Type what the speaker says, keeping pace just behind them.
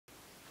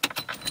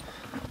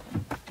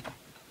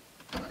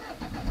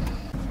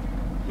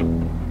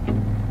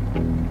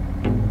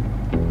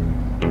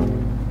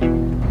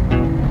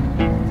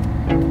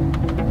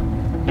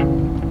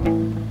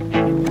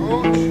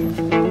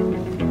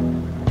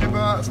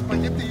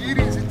spaghetti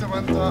hierin zitten,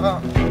 want...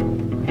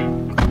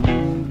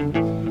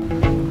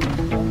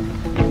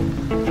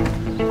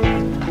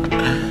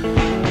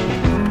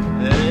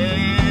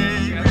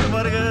 Hey,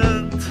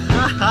 goedemorgen!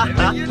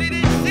 Hebben jullie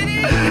dit zin in?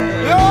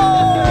 Ja!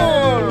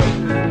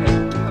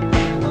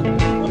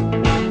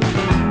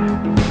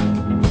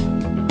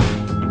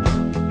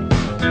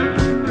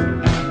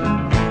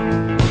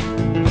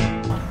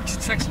 Ik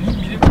zit straks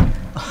niet midden.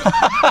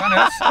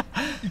 Wannes,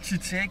 ik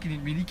zit zeker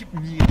niet midden. Ik heb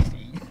hem niet gezien.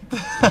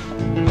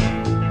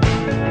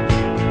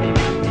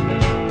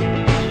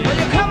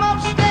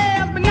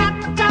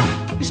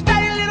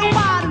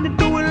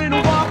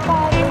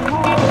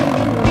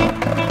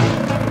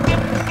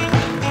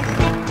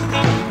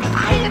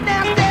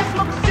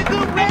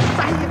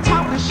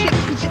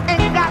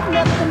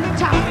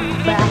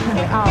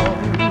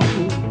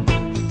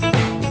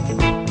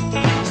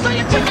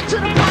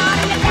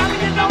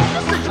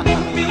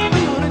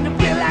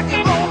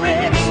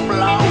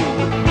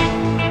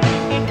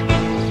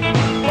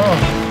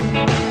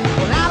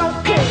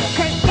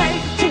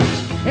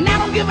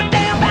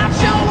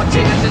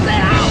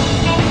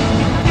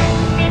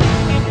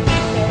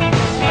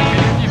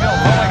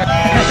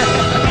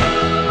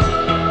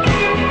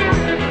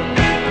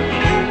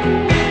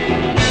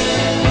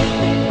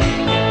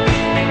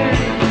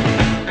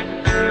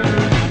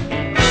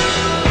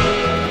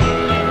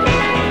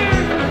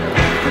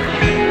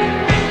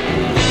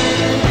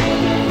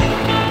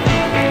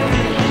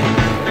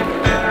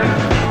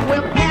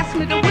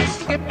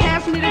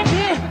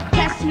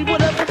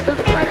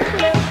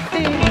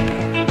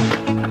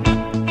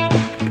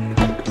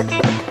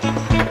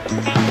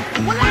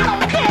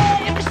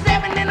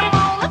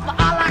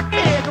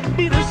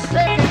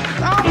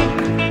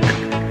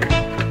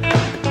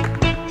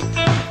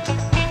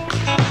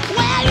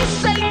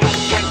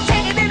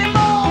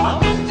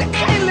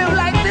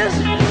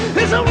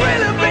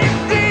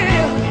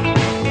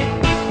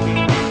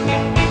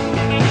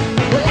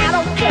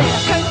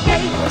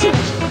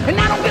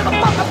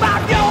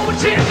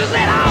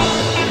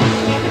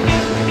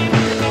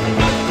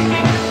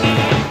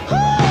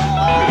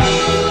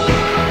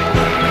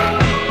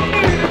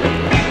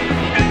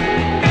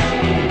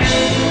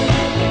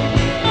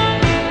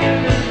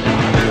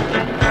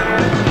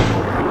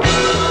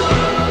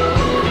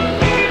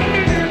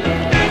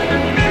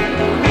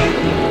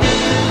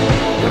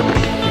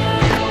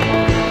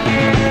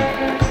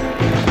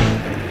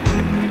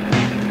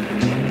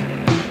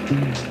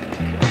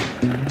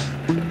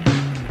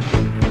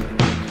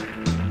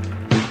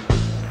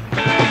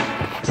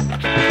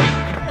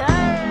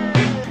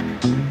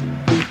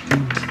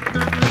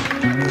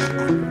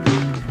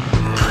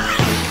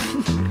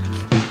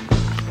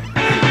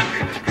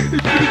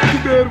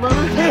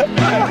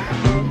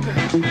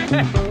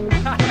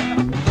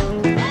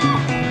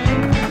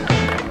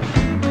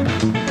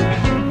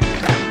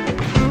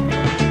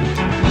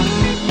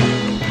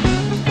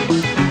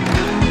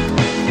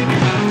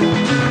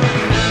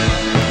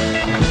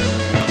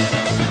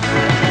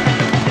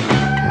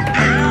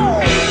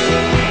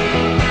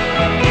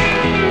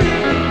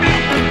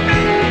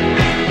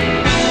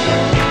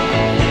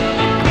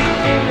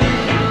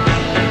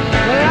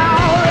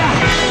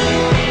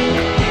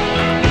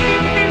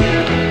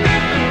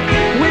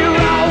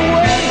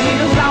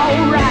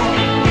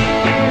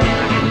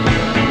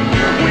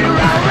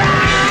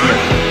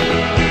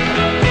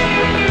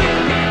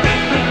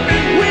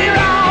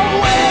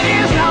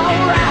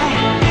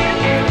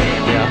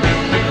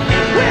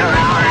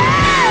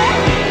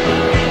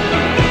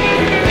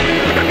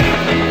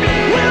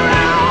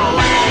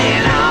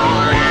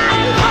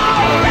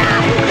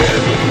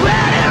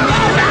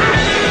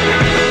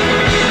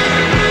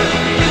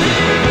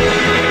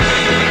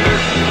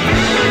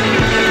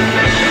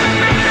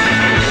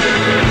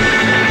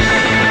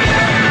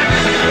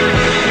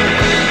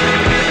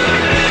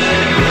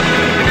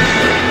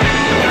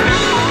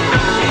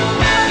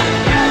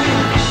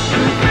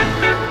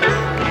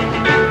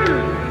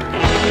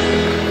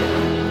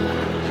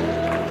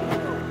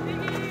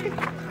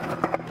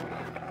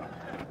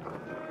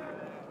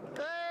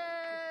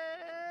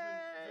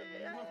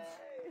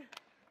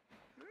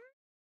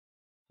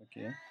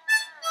 Oké.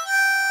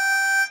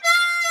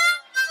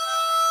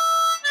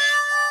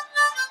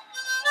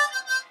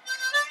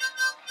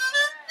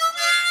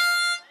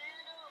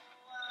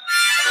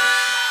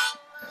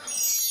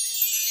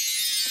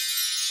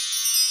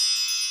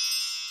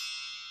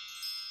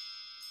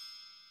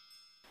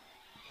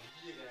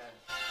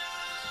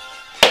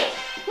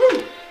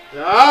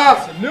 Ja!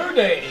 It's a new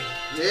day!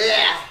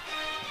 Yeah!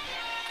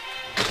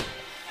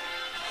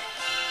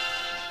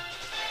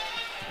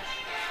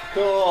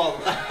 Cool!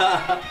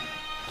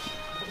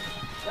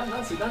 Ja,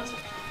 dansen, dansen.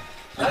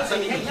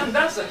 Dansen, ik ga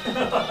dansen.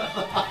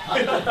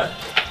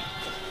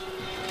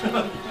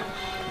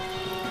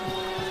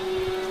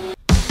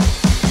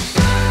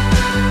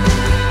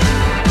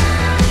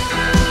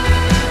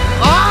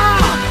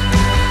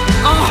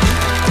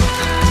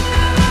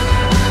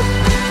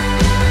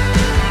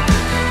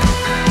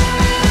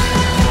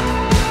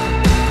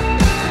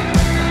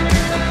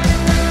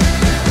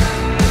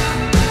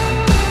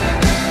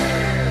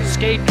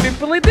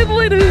 Skatetrip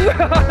diddly doo.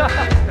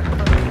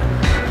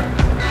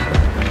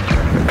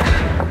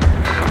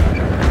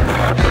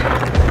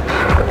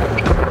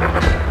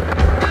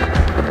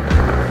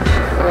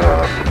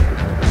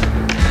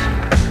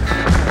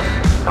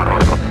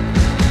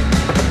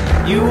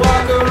 You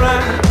walk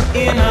around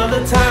in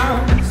other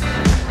towns.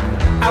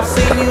 I've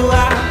seen you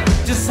out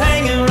just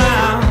hanging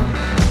around.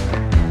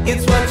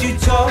 It's what you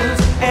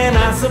chose, and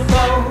I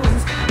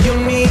suppose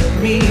you'll meet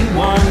me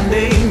one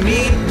day.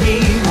 Meet me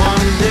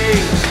one day.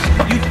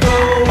 You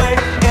throw away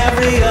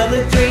every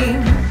other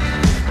dream,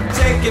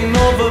 taking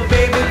over,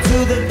 baby,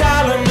 to the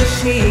dollar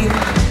machine.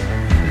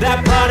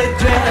 That party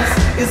dress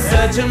is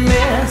such a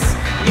mess.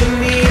 You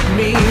need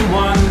me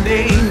one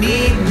day.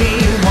 Need me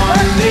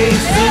one day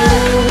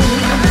soon.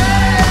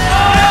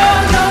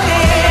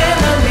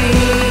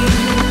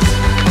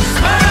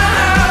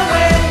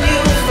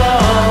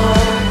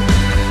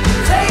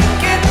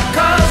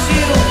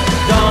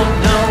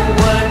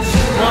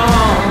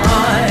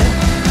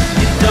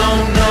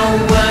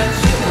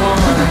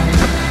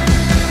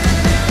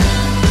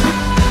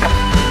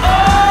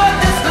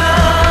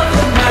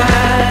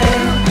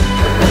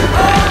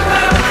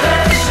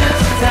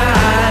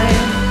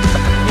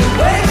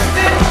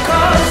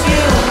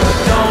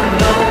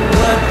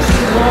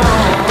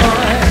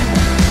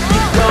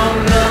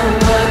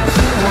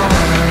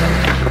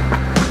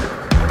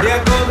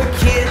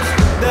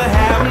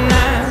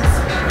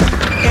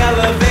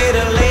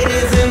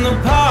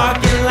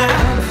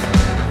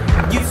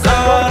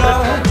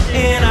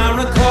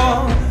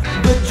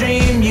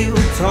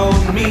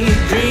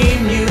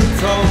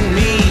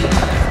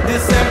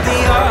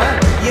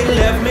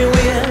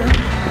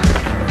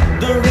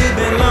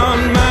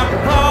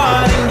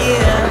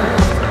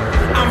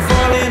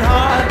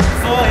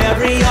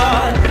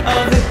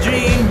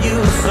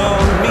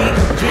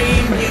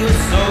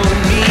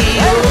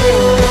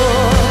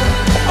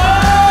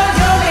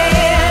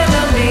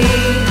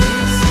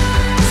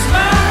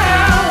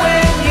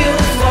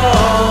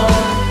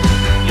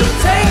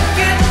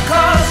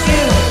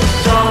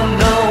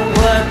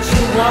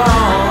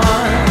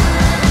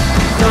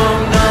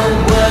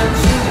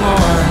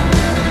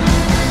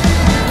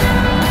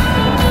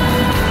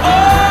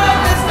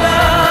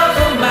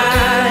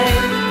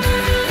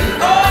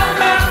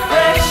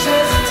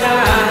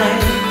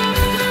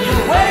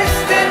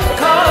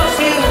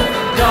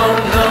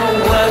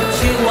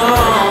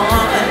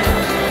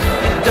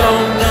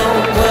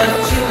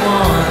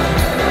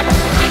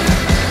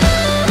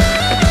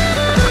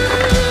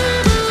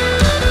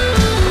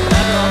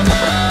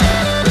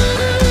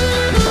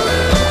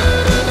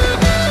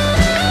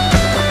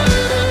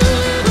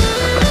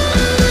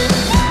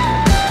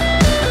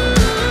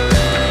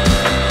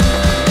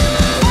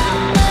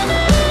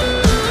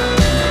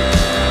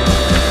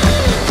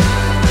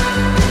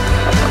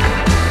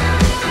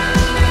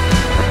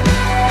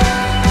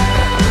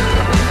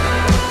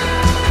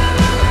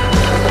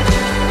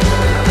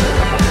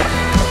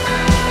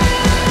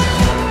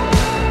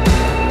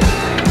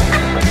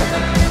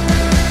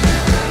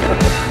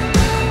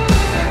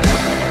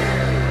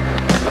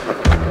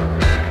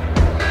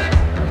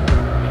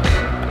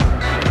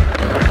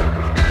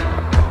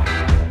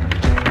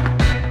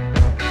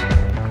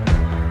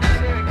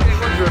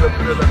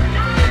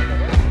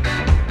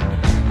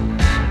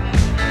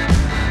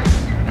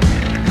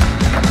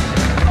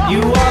 You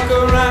walk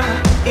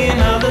around in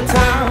other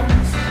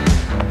towns.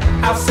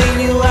 I've seen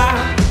you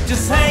out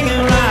just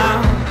hanging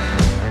around.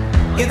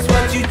 It's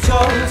what you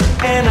chose,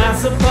 and I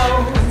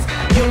suppose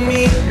you'll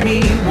meet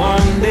me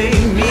one day.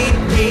 Meet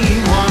me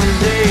one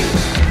day.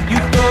 You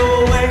throw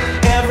away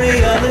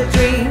every other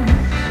dream,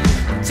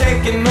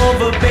 taking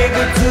over,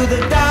 baby, to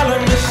the dollar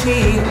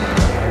machine.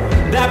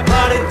 That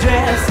party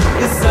dress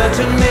is such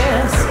a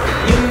mess.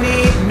 You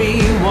need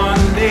me one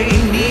day.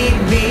 Need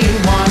me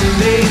one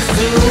day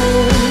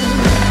soon.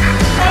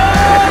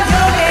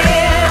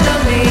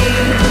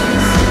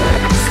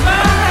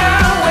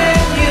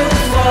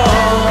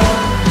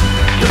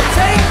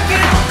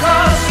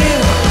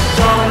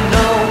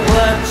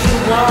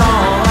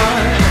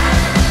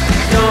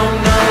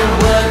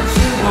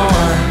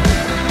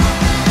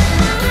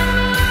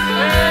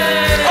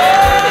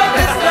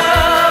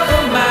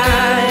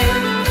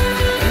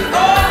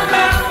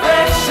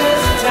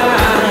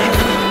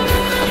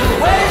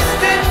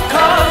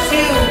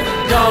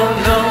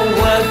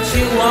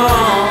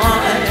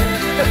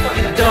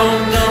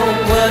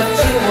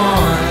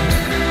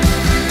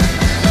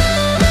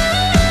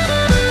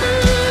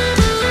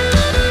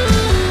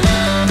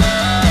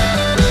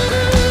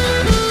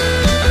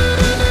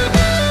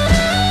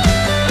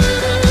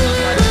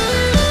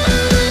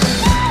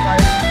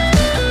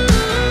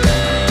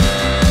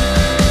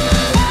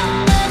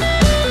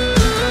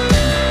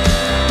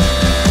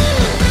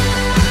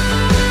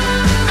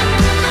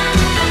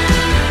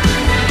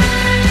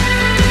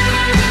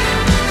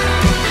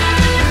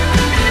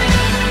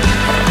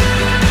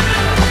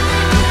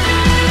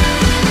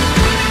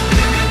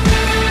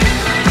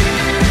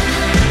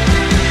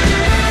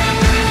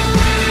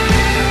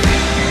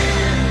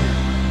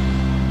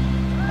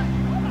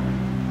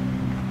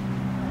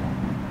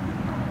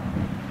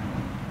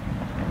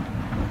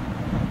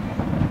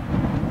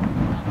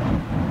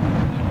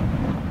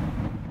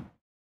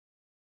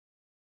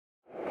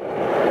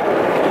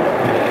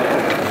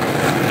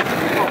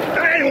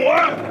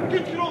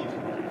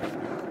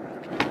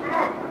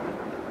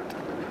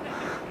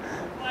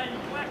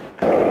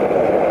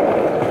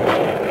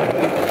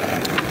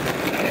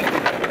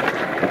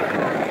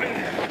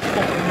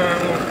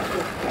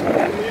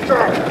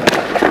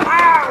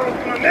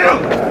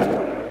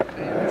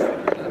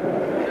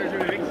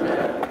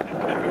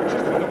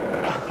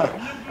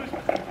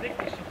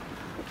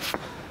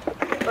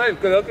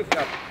 kan ook een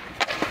grap.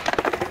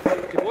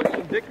 Je moet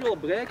zo'n dik willen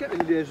breken en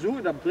die deed zo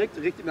en dat breekt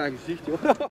richting mijn gezicht, joh.